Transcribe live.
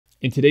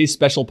In today's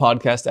special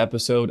podcast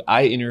episode,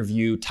 I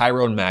interview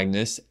Tyrone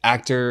Magnus,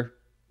 actor,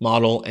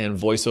 model, and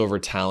voiceover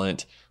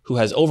talent who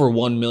has over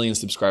 1 million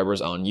subscribers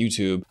on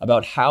YouTube,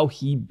 about how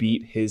he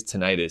beat his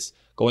tinnitus,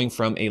 going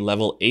from a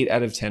level 8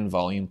 out of 10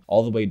 volume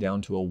all the way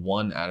down to a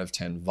 1 out of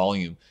 10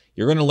 volume.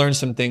 You're going to learn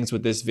some things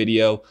with this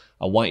video.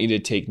 I want you to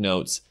take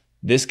notes.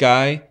 This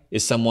guy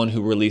is someone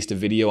who released a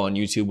video on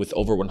YouTube with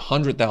over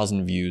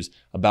 100,000 views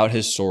about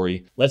his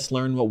story. Let's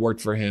learn what worked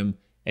for him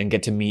and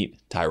get to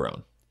meet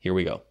Tyrone. Here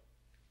we go.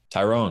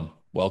 Tyrone,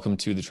 welcome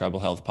to the Treble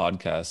Health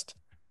Podcast.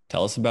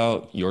 Tell us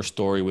about your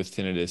story with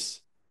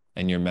tinnitus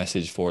and your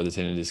message for the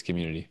tinnitus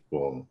community.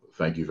 Well,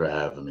 thank you for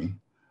having me.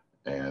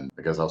 And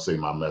I guess I'll say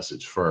my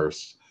message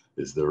first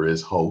is there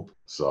is hope.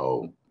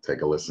 So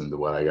take a listen to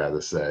what I got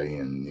to say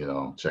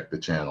and, check the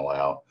channel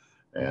out.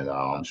 And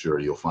I'm sure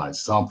you'll find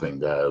something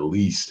that at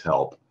least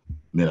help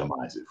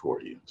minimize it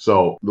for you.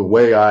 So the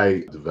way I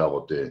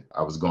developed it,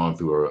 I was going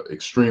through an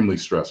extremely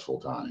stressful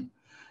time.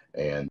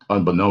 And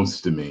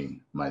unbeknownst to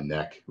me, my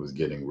neck was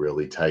getting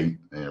really tight.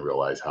 I didn't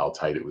realize how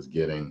tight it was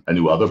getting. I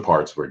knew other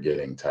parts were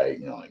getting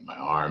tight, like my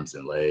arms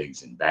and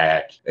legs and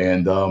back.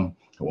 And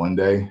one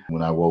day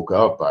when I woke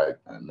up, I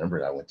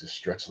remembered I went to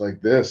stretch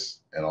like this.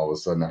 And all of a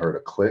sudden I heard a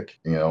click,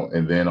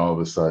 and then all of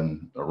a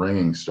sudden a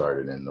ringing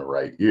started in the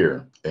right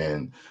ear.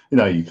 And,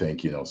 you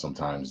think,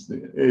 sometimes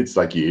it's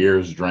like your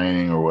ears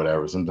draining or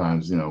whatever.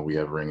 Sometimes, we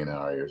have ringing in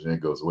our ears and it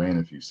goes away in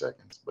a few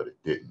seconds, but it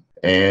didn't.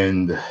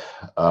 And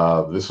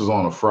this was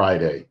on a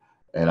Friday.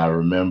 And I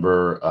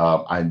remember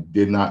I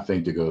did not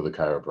think to go to the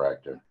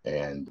chiropractor.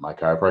 And my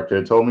chiropractor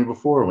had told me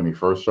before when he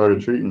first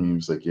started treating me, he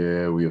was like,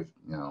 yeah, we have,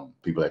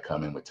 people that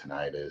come in with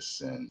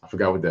tinnitus. And I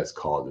forgot what that's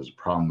called. There's a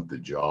problem with the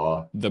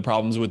jaw. The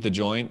problems with the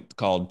joint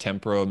called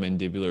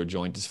temporomandibular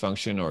joint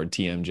dysfunction, or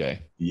TMJ.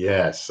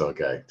 Yes.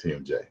 Okay.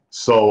 TMJ.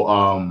 So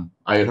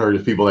I had heard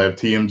that people that have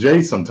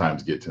TMJ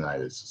sometimes get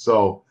tinnitus.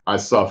 So I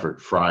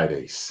suffered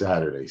Friday,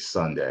 Saturday,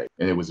 Sunday,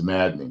 and it was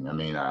maddening. I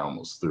mean, I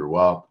almost threw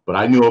up, but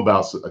I knew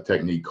about a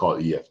technique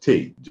called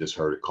EFT, just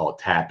heard it called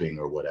tapping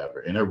or whatever.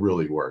 And it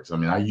really works. I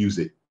mean, I use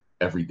it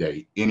every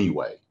day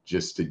anyway,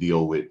 just to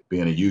deal with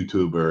being a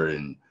YouTuber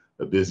and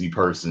a busy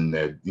person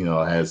that,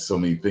 has so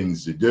many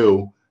things to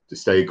do, to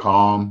stay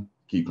calm,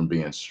 keep from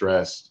being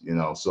stressed,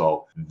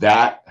 so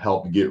that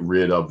helped get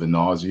rid of the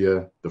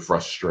nausea, the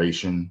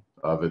frustration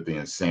of it, the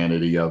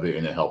insanity of it,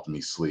 and it helped me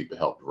sleep. It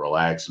helped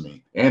relax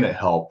me, and it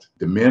helped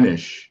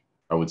diminish,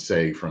 I would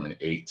say, from an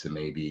 8 to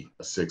maybe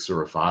a 6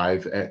 or a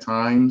 5 at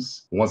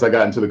times. Once I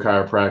got into the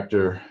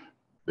chiropractor,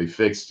 they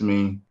fixed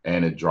me,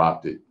 and it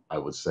dropped it, I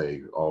would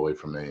say, all the way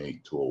from an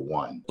 8 to a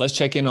 1. Let's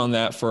check in on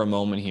that for a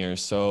moment here.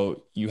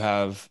 So you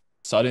have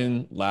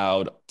sudden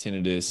loud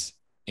tinnitus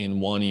in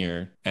one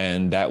ear,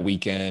 and that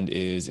weekend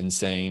is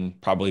insane,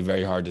 probably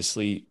very hard to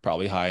sleep,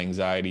 probably high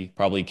anxiety,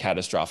 probably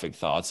catastrophic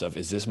thoughts of,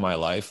 is this my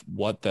life?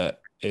 What the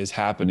is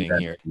happening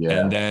here? Yeah.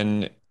 And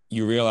then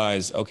you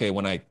realize, okay,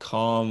 when I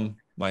calm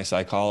my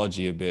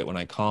psychology a bit, when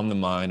I calm the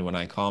mind, when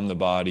I calm the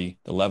body,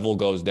 the level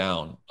goes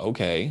down.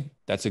 Okay,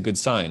 that's a good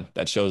sign.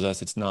 That shows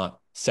us it's not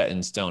set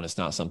in stone. It's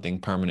not something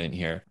permanent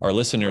here. Our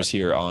listeners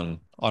here on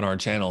our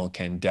channel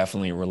can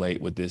definitely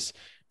relate with this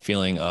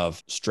feeling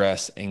of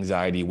stress,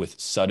 anxiety with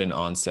sudden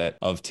onset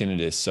of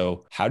tinnitus.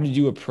 So how did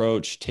you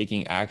approach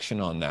taking action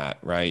on that,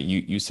 right?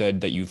 You said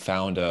that you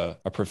found a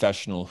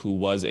professional who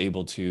was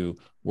able to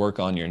work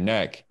on your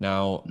neck.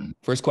 Now,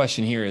 first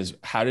question here is,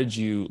 how did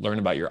you learn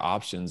about your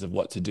options of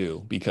what to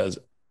do? Because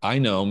I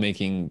know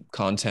making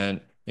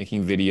content,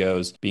 making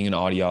videos, being an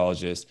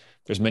audiologist,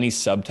 there's many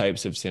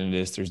subtypes of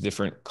tinnitus. There's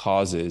different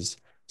causes.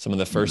 Some of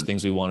the first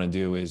things we want to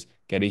do is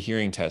get a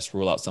hearing test,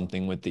 rule out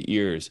something with the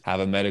ears, have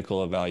a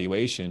medical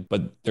evaluation.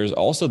 But there's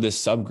also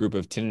this subgroup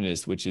of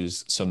tinnitus, which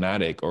is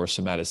somatic or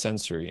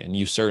somatosensory. And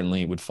you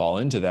certainly would fall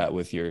into that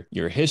with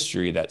your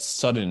history, that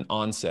sudden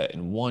onset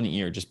in one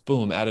ear, just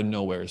boom, out of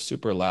nowhere,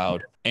 super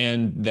loud.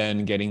 And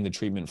then getting the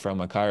treatment from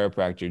a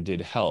chiropractor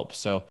did help.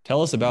 So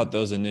tell us about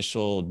those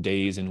initial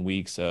days and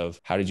weeks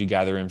of how did you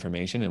gather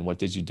information and what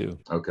did you do?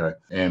 Okay.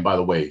 And by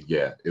the way,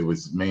 yeah, it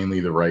was mainly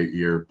the right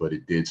ear, but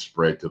it did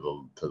spread to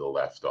the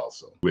left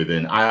also.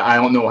 Within, I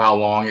don't know how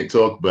long it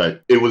took,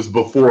 but it was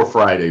before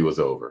Friday was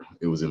over.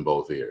 It was in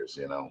both ears,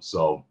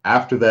 So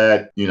after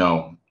that,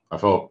 I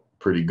felt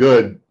pretty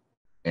good.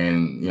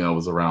 And, it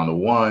was around a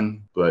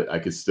 1, but I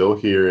could still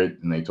hear it.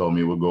 And they told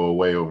me it would go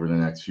away over the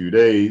next few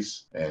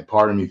days. And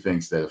part of me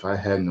thinks that if I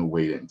hadn't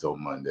waited until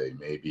Monday,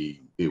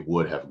 maybe it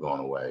would have gone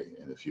away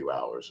in a few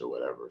hours or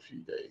whatever, a few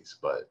days,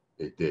 but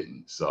it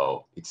didn't.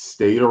 So it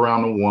stayed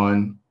around a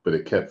 1, but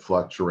it kept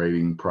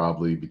fluctuating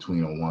probably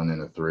between a 1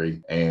 and a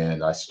 3.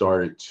 And I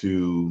started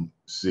to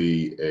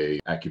see a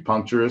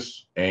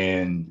acupuncturist,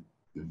 and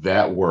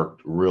that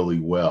worked really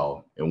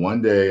well. And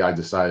one day I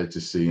decided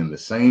to see in the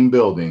same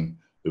building,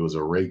 there was a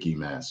Reiki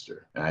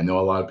master. And I know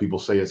a lot of people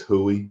say it's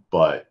hooey,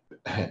 but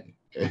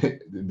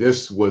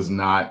this was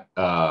not,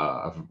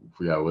 I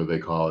forgot what they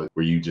call it,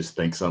 where you just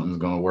think something's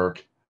going to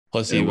work.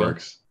 Placebo. It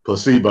works.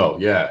 Placebo.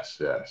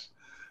 Yes.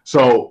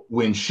 So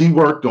when she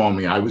worked on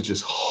me, I was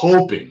just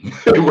hoping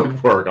it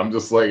would work. I'm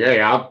just like, hey,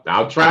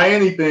 I'll try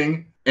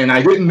anything. And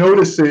I didn't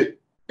notice it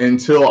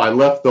until I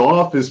left the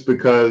office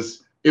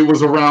because it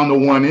was around the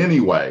one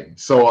anyway.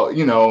 So,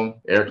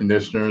 air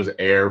conditioners,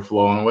 air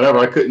flowing, whatever,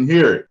 I couldn't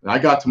hear it. And I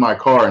got to my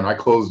car and I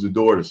closed the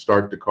door to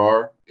start the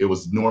car. It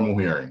was normal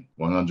hearing,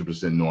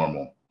 100%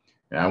 normal.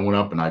 And I went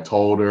up and I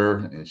told her,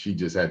 and she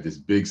just had this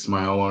big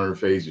smile on her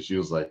face. And she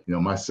was like,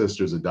 my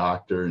sister's a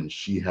doctor and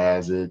she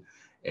has it.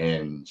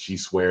 And she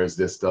swears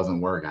this doesn't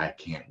work. I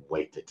can't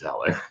wait to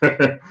tell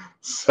her.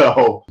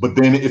 So, but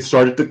then it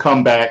started to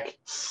come back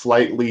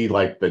slightly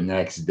like the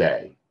next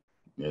day,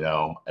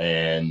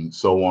 and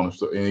so on.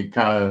 So, and it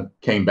kind of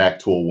came back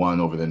to a one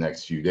over the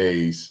next few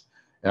days.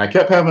 And I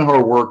kept having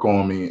her work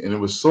on me. And it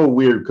was so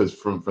weird because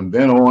from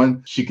then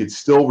on, she could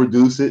still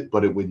reduce it,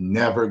 but it would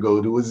never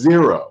go to a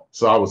zero.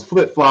 So I was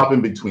flip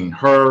flopping between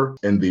her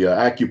and the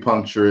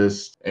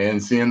acupuncturist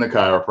and seeing the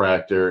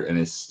chiropractor, and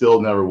it still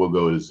never will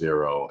go to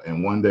zero.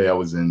 And one day I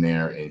was in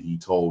there and he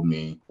told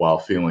me while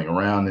feeling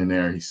around in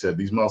there, he said,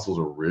 these muscles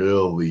are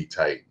really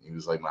tight. He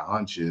was like, my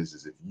hunch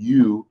is if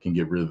you can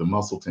get rid of the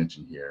muscle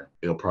tension here,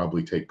 it'll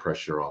probably take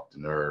pressure off the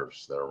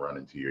nerves that are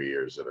running to your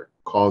ears that are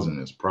causing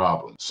this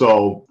problem.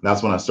 So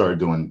that's when I started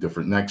doing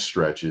different neck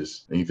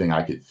stretches, anything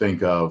I could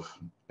think of.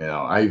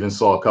 I even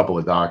saw a couple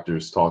of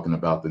doctors talking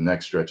about the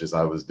neck stretches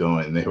I was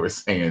doing. And they were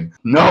saying,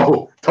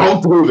 no,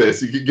 don't do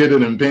this. You could get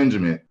an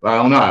impingement. I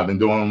don't know. I've been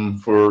doing them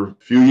for a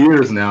few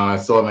years now. And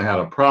I still haven't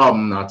had a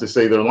problem. Not to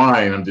say they're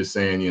lying. I'm just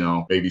saying,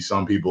 maybe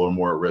some people are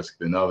more at risk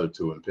than others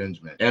to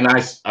impingement. And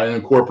I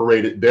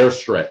incorporated their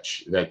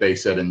stretch that they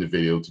said in the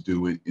video to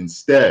do it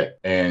instead.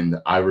 And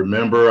I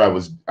remember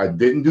I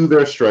didn't do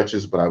their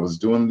stretches, but I was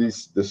doing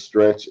this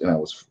stretch and I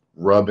was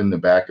rubbing the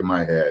back of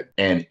my head.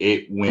 And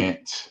it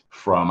went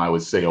from, I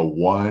would say, a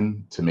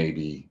 1 to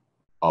maybe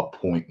a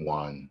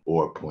 0.1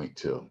 or a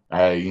 0.2.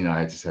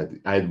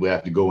 I would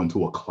have to go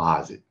into a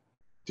closet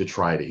to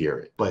try to hear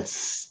it. But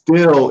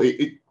still,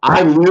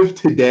 I live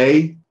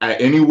today at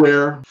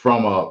anywhere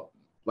from I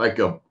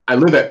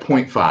live at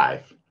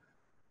 0.5.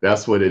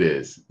 That's what it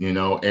is,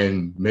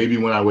 and maybe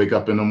when I wake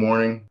up in the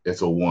morning,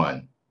 it's a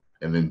 1.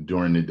 And then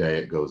during the day,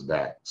 it goes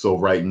back. So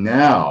right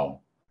now,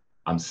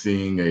 I'm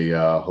seeing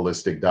a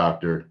holistic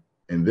doctor.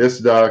 And this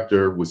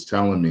doctor was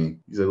telling me,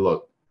 he said,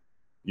 look,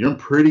 you're in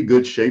pretty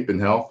good shape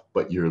and health,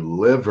 but your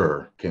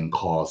liver can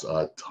cause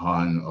a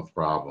ton of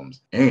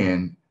problems.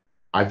 And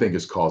I think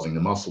it's causing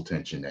the muscle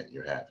tension that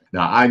you're having.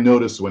 Now, I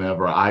noticed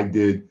whenever I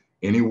did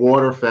any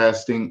water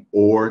fasting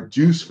or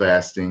juice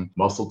fasting,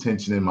 muscle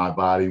tension in my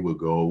body would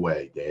go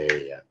away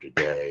day after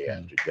day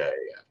after day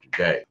after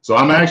day. So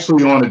I'm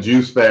actually on a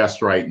juice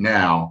fast right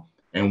now.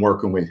 And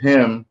working with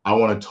him, I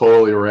want to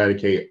totally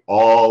eradicate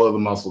all of the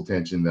muscle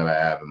tension that I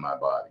have in my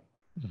body.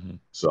 Mm-hmm.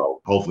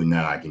 So hopefully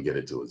now I can get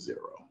it to a 0.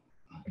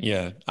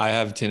 Yeah, I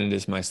have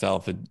tinnitus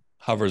myself. It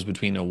hovers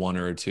between a 1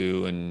 or a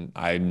 2, and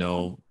I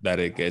know that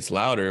it gets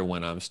louder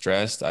when I'm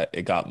stressed.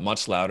 It got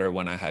much louder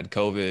when I had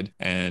COVID,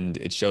 and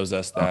it shows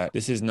us that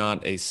this is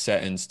not a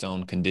set in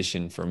stone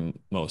condition for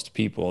most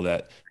people,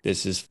 that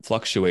this is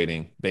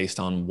fluctuating based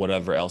on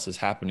whatever else is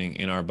happening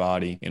in our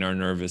body, in our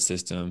nervous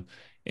system,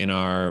 in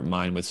our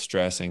mind with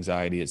stress,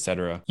 anxiety,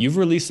 etc. You've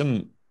released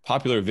some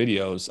popular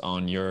videos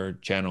on your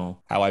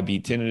channel, How I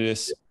Beat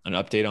Tinnitus, an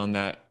update on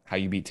that, how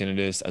you beat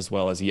tinnitus, as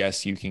well as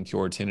yes, you can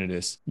cure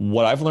tinnitus.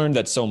 What I've learned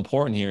that's so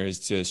important here is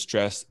to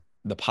stress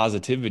the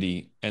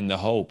positivity and the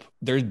hope.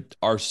 There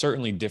are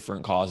certainly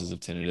different causes of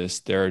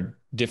tinnitus. There are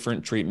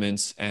different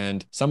treatments,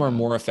 and some are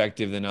more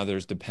effective than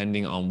others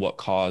depending on what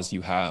cause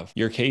you have.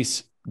 Your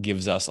case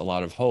gives us a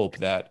lot of hope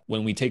that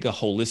when we take a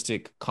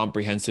holistic,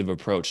 comprehensive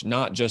approach,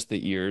 not just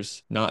the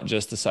ears, not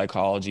just the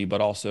psychology,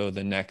 but also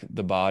the neck,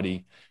 the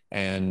body,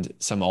 and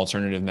some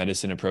alternative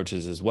medicine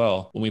approaches as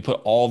well. When we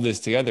put all of this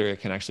together, it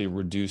can actually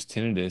reduce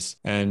tinnitus.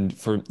 And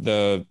for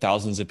the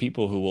thousands of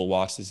people who will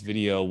watch this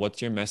video,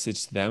 what's your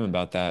message to them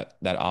about that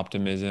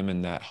optimism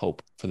and that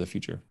hope for the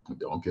future?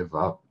 Don't give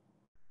up.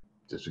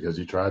 Just because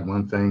you tried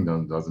one thing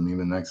doesn't mean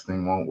the next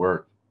thing won't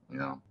work.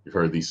 You've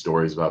heard these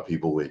stories about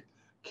people with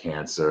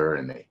cancer,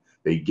 and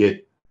they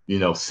get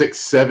 6,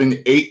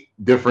 7, 8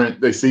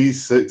 different, they see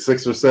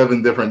six or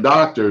seven different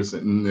doctors,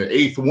 and the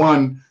 8th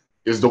one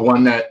is the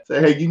one that say,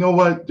 hey, you know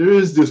what, there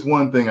is this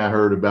one thing I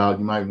heard about,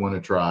 you might want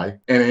to try,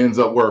 and it ends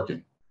up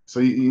working. So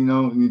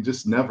you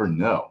just never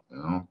know.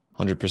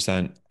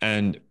 100%.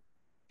 And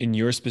in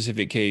your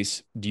specific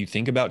case, do you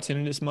think about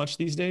tinnitus much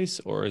these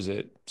days, or is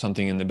it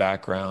something in the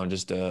background,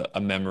 just a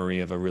memory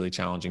of a really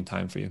challenging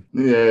time for you?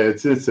 Yeah,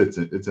 it's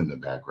in the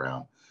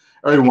background.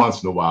 Every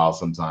once in a while,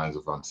 sometimes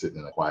if I'm sitting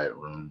in a quiet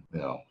room,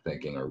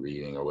 thinking or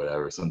reading or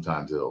whatever,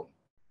 sometimes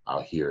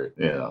I'll hear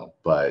it,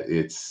 but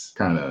it's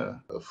kind of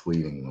a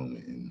fleeting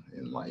moment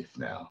in life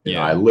now.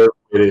 I live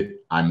with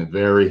it. I'm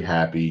very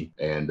happy,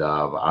 and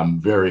I'm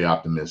very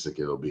optimistic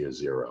it'll be a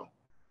 0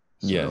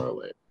 sooner or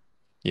later.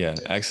 Yeah,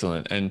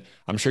 excellent. And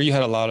I'm sure you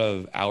had a lot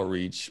of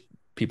outreach,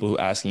 people who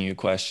asking you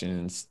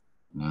questions,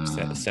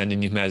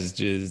 sending you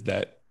messages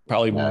that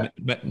probably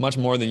much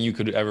more than you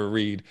could ever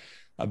read.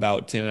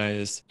 about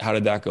tinnitus. How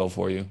did that go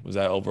for you? Was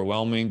that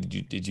overwhelming?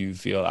 Did you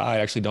feel I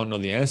actually don't know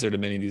the answer to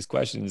many of these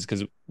questions?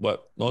 Because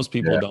what most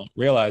people Yeah. don't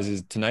realize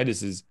is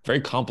tinnitus is a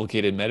very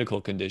complicated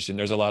medical condition.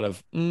 There's a lot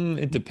of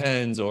it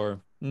depends, or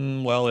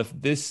well, if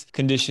this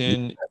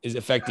condition is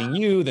affecting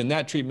you, then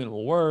that treatment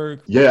will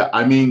work. Yeah,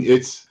 I mean,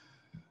 it's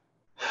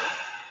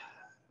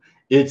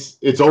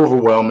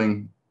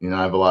overwhelming. You know,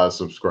 I have a lot of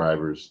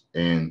subscribers,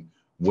 and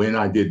when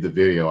I did the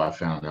video, I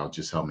found out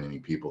just how many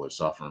people are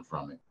suffering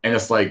from it. And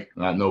it's like,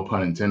 not no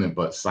pun intended,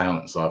 but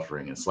silent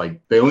suffering. It's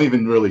like they don't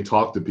even really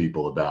talk to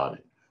people about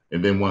it.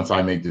 And then once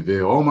I make the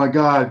video, oh my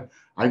God,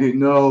 I didn't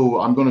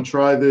know. I'm going to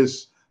try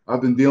this.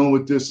 I've been dealing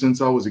with this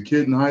since I was a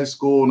kid in high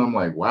school. And I'm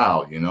like,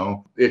 wow, you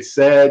know, it's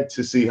sad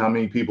to see how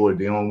many people are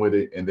dealing with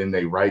it. And then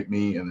they write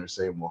me and they're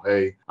saying, well,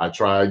 hey, I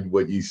tried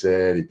what you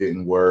said. It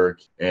didn't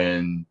work.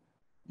 And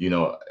you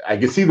know, I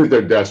can see that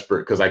they're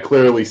desperate because I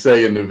clearly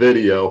say in the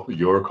video,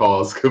 your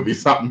cause could be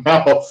something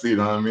else. You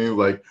know what I mean?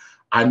 Like,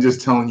 I'm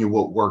just telling you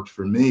what worked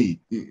for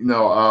me. You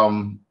know,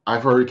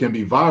 I've heard it can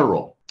be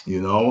viral.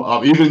 You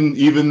know, even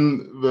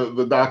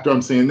the doctor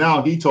I'm seeing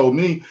now, he told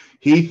me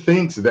he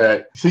thinks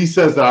that he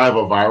says that I have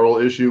a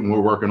viral issue, and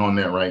we're working on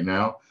that right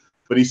now.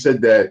 But he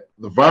said that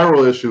the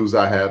viral issues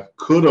I have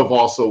could have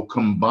also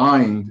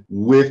combined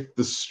with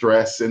the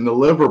stress and the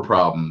liver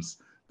problems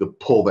to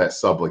pull that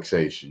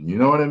subluxation. You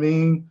know what I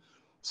mean?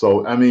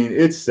 So, I mean,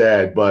 it's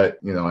sad, but,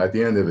 you know, at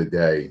the end of the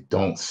day,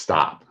 don't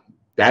stop.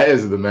 That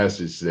is the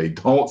message today.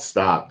 Don't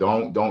stop.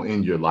 Don't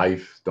end your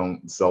life.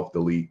 Don't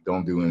self-delete.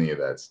 Don't do any of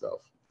that stuff.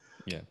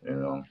 Yeah. You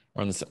know,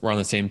 We're on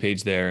the same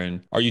page there.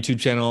 And our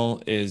YouTube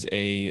channel is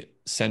a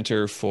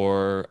center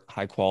for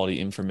high quality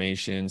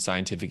information,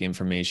 scientific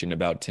information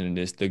about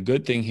tinnitus. The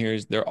good thing here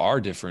is there are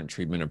different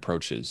treatment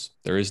approaches.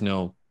 There is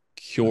no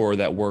cure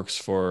that works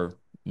for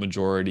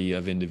majority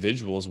of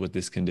individuals with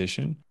this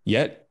condition.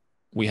 Yet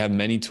we have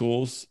many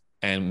tools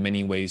and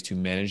many ways to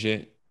manage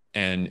it.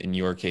 And in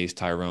your case,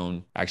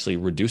 Tyrone, actually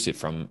reduce it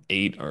from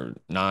 8 or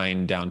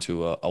 9 down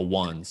to a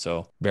 1.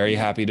 So very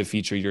happy to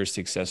feature your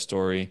success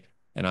story.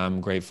 And I'm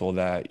grateful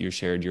that you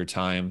shared your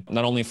time,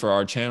 not only for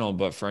our channel,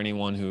 but for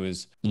anyone who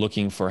is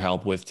looking for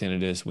help with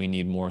tinnitus. We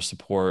need more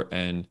support.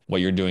 And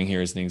what you're doing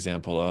here is an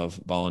example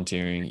of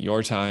volunteering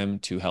your time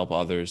to help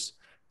others.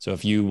 So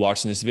if you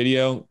watching this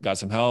video, got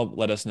some help,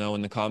 let us know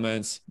in the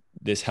comments.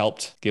 This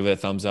helped, give it a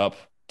thumbs up.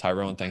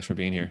 Tyrone, thanks for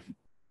being here.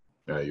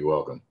 yeah, you're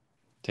welcome.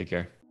 Take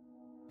care.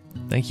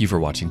 Thank you for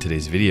watching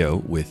today's video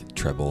with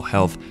Treble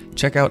Health.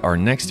 Check out our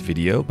next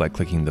video by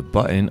clicking the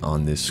button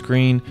on this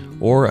screen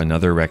or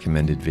another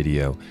recommended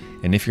video.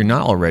 And if you're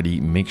not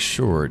already, make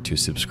sure to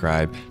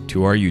subscribe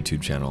to our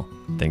YouTube channel.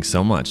 Thanks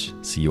so much.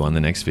 See you on the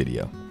next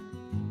video.